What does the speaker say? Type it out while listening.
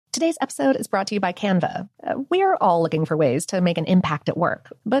Today's episode is brought to you by Canva. We're all looking for ways to make an impact at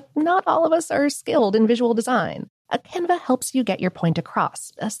work, but not all of us are skilled in visual design. Canva helps you get your point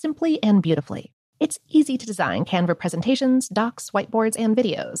across, simply and beautifully. It's easy to design Canva presentations, docs, whiteboards, and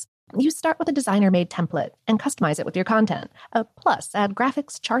videos. You start with a designer-made template and customize it with your content. Plus, add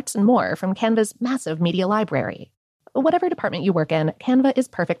graphics, charts, and more from Canva's massive media library. Whatever department you work in, Canva is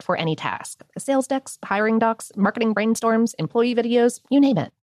perfect for any task. Sales decks, hiring docs, marketing brainstorms, employee videos, you name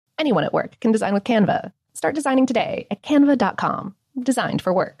it. Anyone at work can design with Canva. Start designing today at canva.com. Designed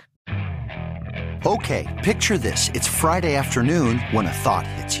for work. Okay, picture this. It's Friday afternoon when a thought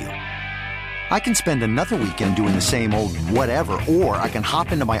hits you. I can spend another weekend doing the same old whatever, or I can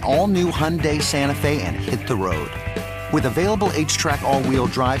hop into my all-new Hyundai Santa Fe and hit the road. With available H-Track all-wheel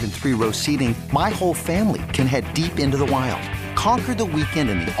drive and 3-row seating, my whole family can head deep into the wild. Conquer the weekend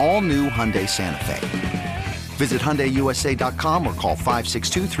in the all-new Hyundai Santa Fe. Visit HyundaiUSA.com or call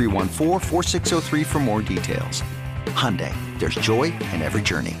 562-314-4603 for more details. Hyundai, there's joy in every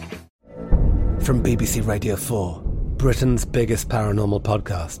journey. From BBC Radio 4, Britain's biggest paranormal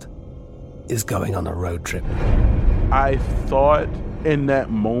podcast is going on a road trip. I thought in that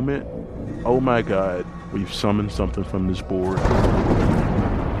moment, oh my God, we've summoned something from this board.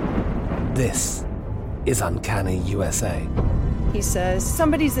 This is Uncanny USA. He says,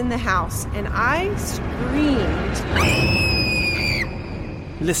 somebody's in the house, and I screamed.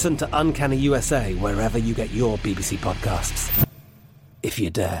 Listen to Uncanny USA wherever you get your BBC podcasts, if you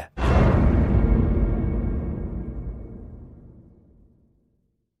dare.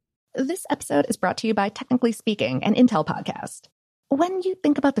 This episode is brought to you by Technically Speaking, an Intel podcast. When you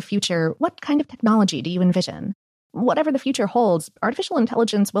think about the future, what kind of technology do you envision? Whatever the future holds, artificial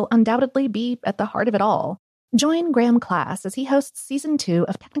intelligence will undoubtedly be at the heart of it all. Join Graham Class as he hosts Season 2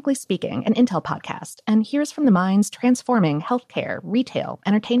 of Technically Speaking, an Intel podcast, and hears from the minds transforming healthcare, retail,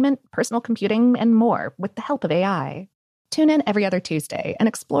 entertainment, personal computing, and more with the help of AI. Tune in every other Tuesday and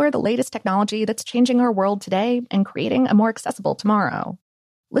explore the latest technology that's changing our world today and creating a more accessible tomorrow.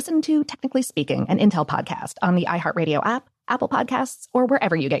 Listen to Technically Speaking, an Intel podcast on the iHeartRadio app, Apple Podcasts, or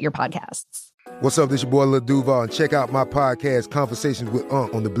wherever you get your podcasts. What's up, this your boy Lil Duval, and check out my podcast, Conversations with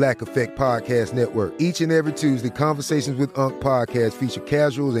Unc, on the Black Effect Podcast Network. Each and every Tuesday, Conversations with Unc podcast feature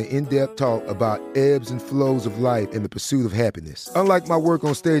casuals and in-depth talk about ebbs and flows of life and the pursuit of happiness. Unlike my work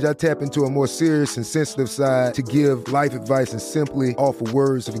on stage, I tap into a more serious and sensitive side to give life advice and simply offer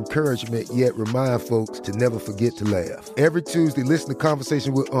words of encouragement, yet remind folks to never forget to laugh. Every Tuesday, listen to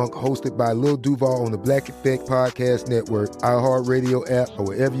Conversation with Unc, hosted by Lil Duval on the Black Effect Podcast Network, iHeartRadio app, or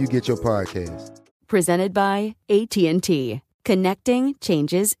wherever you get your podcasts. Presented by AT&T. Connecting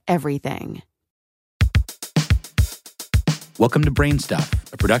changes everything. Welcome to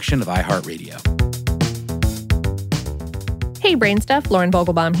Brainstuff, a production of iHeartRadio. Hey, Brainstuff, Lauren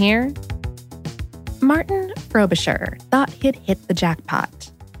Vogelbaum here. Martin Frobisher thought he'd hit the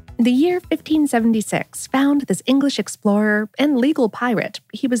jackpot. The year 1576 found this English explorer and legal pirate.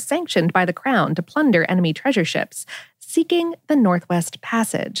 He was sanctioned by the crown to plunder enemy treasure ships, seeking the Northwest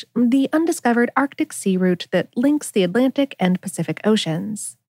Passage, the undiscovered Arctic sea route that links the Atlantic and Pacific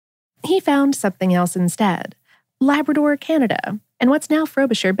Oceans. He found something else instead, Labrador, Canada, and what's now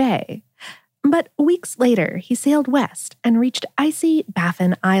Frobisher Bay. But weeks later, he sailed west and reached icy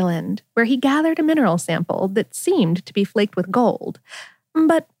Baffin Island, where he gathered a mineral sample that seemed to be flaked with gold.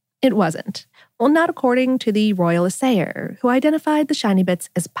 But it wasn't. Well, not according to the royal assayer, who identified the shiny bits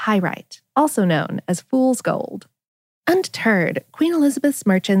as pyrite, also known as fool's gold. Undeterred, Queen Elizabeth's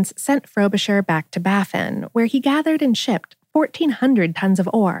merchants sent Frobisher back to Baffin, where he gathered and shipped 1,400 tons of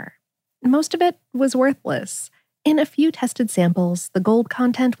ore. Most of it was worthless. In a few tested samples, the gold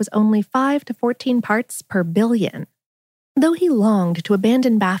content was only 5 to 14 parts per billion. Though he longed to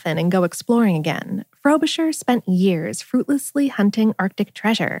abandon Baffin and go exploring again, Frobisher spent years fruitlessly hunting Arctic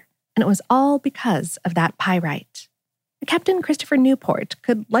treasure, and it was all because of that pyrite. Captain Christopher Newport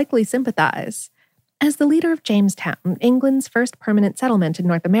could likely sympathize. As the leader of Jamestown, England's first permanent settlement in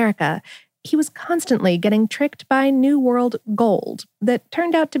North America, he was constantly getting tricked by New World gold that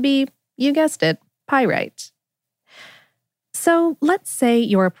turned out to be, you guessed it, pyrite. So let's say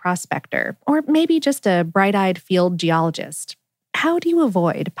you're a prospector, or maybe just a bright-eyed field geologist. How do you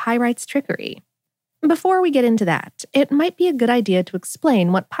avoid pyrite's trickery? Before we get into that, it might be a good idea to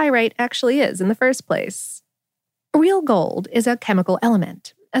explain what pyrite actually is in the first place. Real gold is a chemical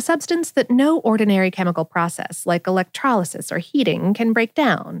element, a substance that no ordinary chemical process like electrolysis or heating can break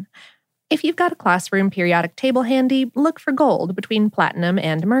down. If you've got a classroom periodic table handy, look for gold between platinum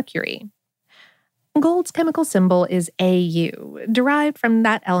and mercury. Gold's chemical symbol is Au, derived from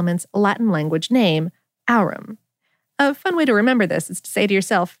that element's Latin language name, aurum. A fun way to remember this is to say to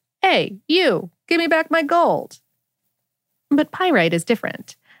yourself, "Hey, you, give me back my gold." But pyrite is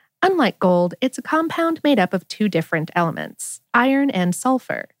different. Unlike gold, it's a compound made up of two different elements, iron and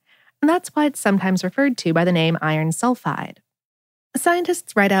sulfur. And that's why it's sometimes referred to by the name iron sulfide.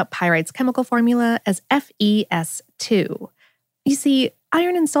 Scientists write out pyrite's chemical formula as FeS2. You see,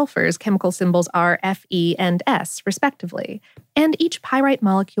 iron and sulfur's chemical symbols are Fe and S, respectively, and each pyrite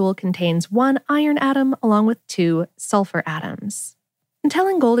molecule contains one iron atom along with two sulfur atoms. And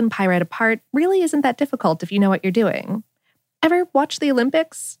telling gold and pyrite apart really isn't that difficult if you know what you're doing. Ever watch the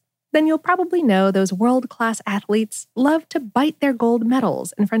Olympics? Then you'll probably know those world-class athletes love to bite their gold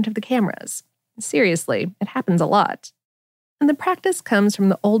medals in front of the cameras. Seriously, it happens a lot. And the practice comes from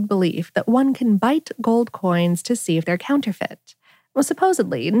the old belief that one can bite gold coins to see if they're counterfeit. Well,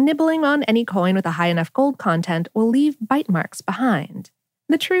 supposedly, nibbling on any coin with a high enough gold content will leave bite marks behind.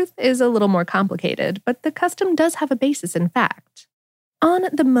 The truth is a little more complicated, but the custom does have a basis in fact. On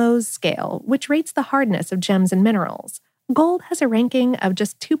the Mohs scale, which rates the hardness of gems and minerals, gold has a ranking of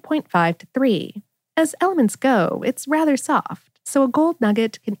just 2.5 to 3. As elements go, it's rather soft, so a gold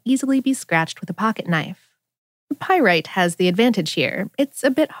nugget can easily be scratched with a pocket knife. Pyrite has the advantage here. It's a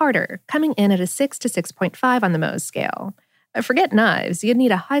bit harder, coming in at a 6 to 6.5 on the Mohs scale. Forget knives, you'd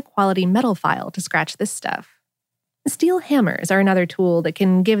need a high-quality metal file to scratch this stuff. Steel hammers are another tool that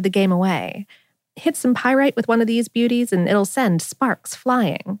can give the game away. Hit some pyrite with one of these beauties and it'll send sparks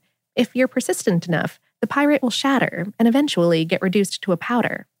flying. If you're persistent enough, the pyrite will shatter and eventually get reduced to a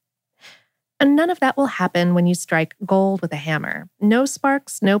powder. And none of that will happen when you strike gold with a hammer. No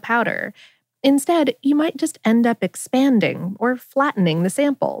sparks, no powder. Instead, you might just end up expanding or flattening the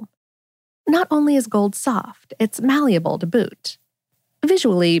sample. Not only is gold soft, it's malleable to boot.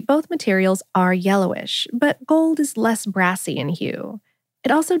 Visually, both materials are yellowish, but gold is less brassy in hue. It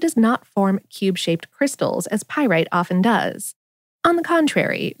also does not form cube-shaped crystals as pyrite often does. On the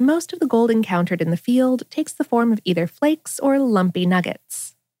contrary, most of the gold encountered in the field takes the form of either flakes or lumpy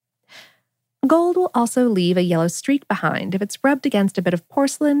nuggets. Gold will also leave a yellow streak behind if it's rubbed against a bit of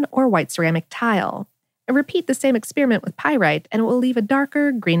porcelain or white ceramic tile. Repeat the same experiment with pyrite and it will leave a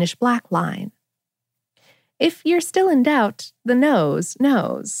darker greenish-black line. If you're still in doubt, the nose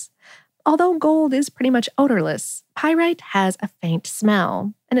knows. Although gold is pretty much odorless, pyrite has a faint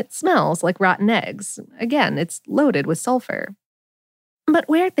smell, and it smells like rotten eggs. Again, it's loaded with sulfur. But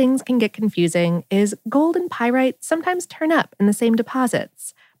where things can get confusing is gold and pyrite sometimes turn up in the same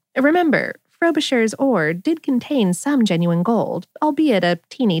deposits. Remember, Frobisher's ore did contain some genuine gold, albeit a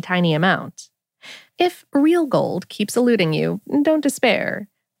teeny-tiny amount. If real gold keeps eluding you, don't despair.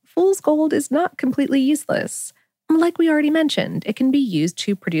 Fool's gold is not completely useless. Like we already mentioned, it can be used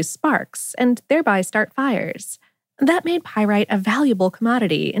to produce sparks and thereby start fires. That made pyrite a valuable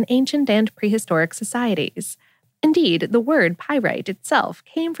commodity in ancient and prehistoric societies. Indeed, the word pyrite itself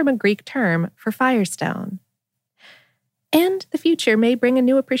came from a Greek term for firestone. And the future may bring a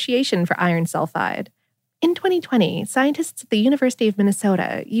new appreciation for iron sulfide. In 2020, scientists at the University of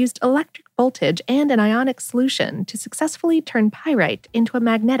Minnesota used electric voltage and an ionic solution to successfully turn pyrite into a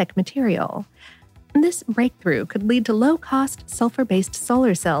magnetic material. This breakthrough could lead to low-cost, sulfur-based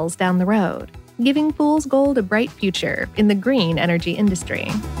solar cells down the road, giving fool's gold a bright future in the green energy industry.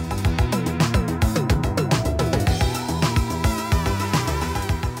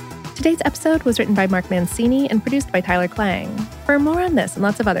 Today's episode was written by Mark Mancini and produced by Tyler Klang. For more on this and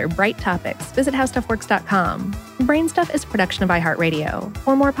lots of other bright topics, visit howstuffworks.com. Brainstuff is a production of iHeartRadio.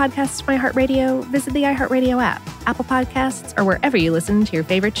 For more podcasts from iHeartRadio, visit the iHeartRadio app, Apple Podcasts, or wherever you listen to your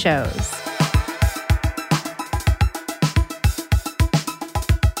favorite shows.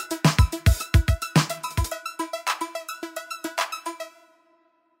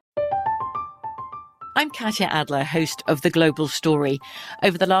 I'm Katya Adler, host of The Global Story.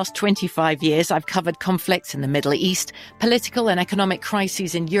 Over the last 25 years, I've covered conflicts in the Middle East, political and economic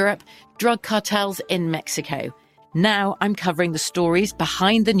crises in Europe, drug cartels in Mexico. Now I'm covering the stories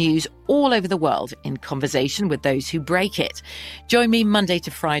behind the news all over the world in conversation with those who break it. Join me Monday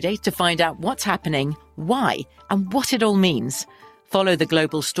to Friday to find out what's happening, why, and what it all means. Follow The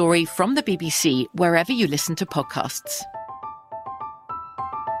Global Story from the BBC wherever you listen to podcasts.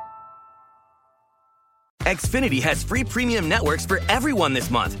 Xfinity has free premium networks for everyone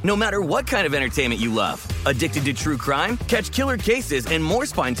this month, no matter what kind of entertainment you love. Addicted to true crime? Catch killer cases and more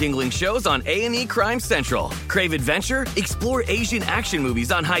spine-tingling shows on A&E Crime Central. Crave adventure? Explore Asian action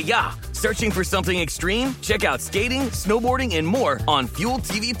movies on Hi-Ya. Searching for something extreme? Check out skating, snowboarding, and more on Fuel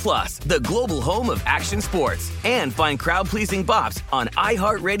TV Plus, the global home of action sports. And find crowd-pleasing bops on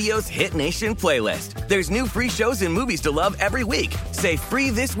iHeartRadio's Hit Nation playlist. There's new free shows and movies to love every week. Say free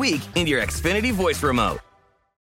this week in your Xfinity voice remote.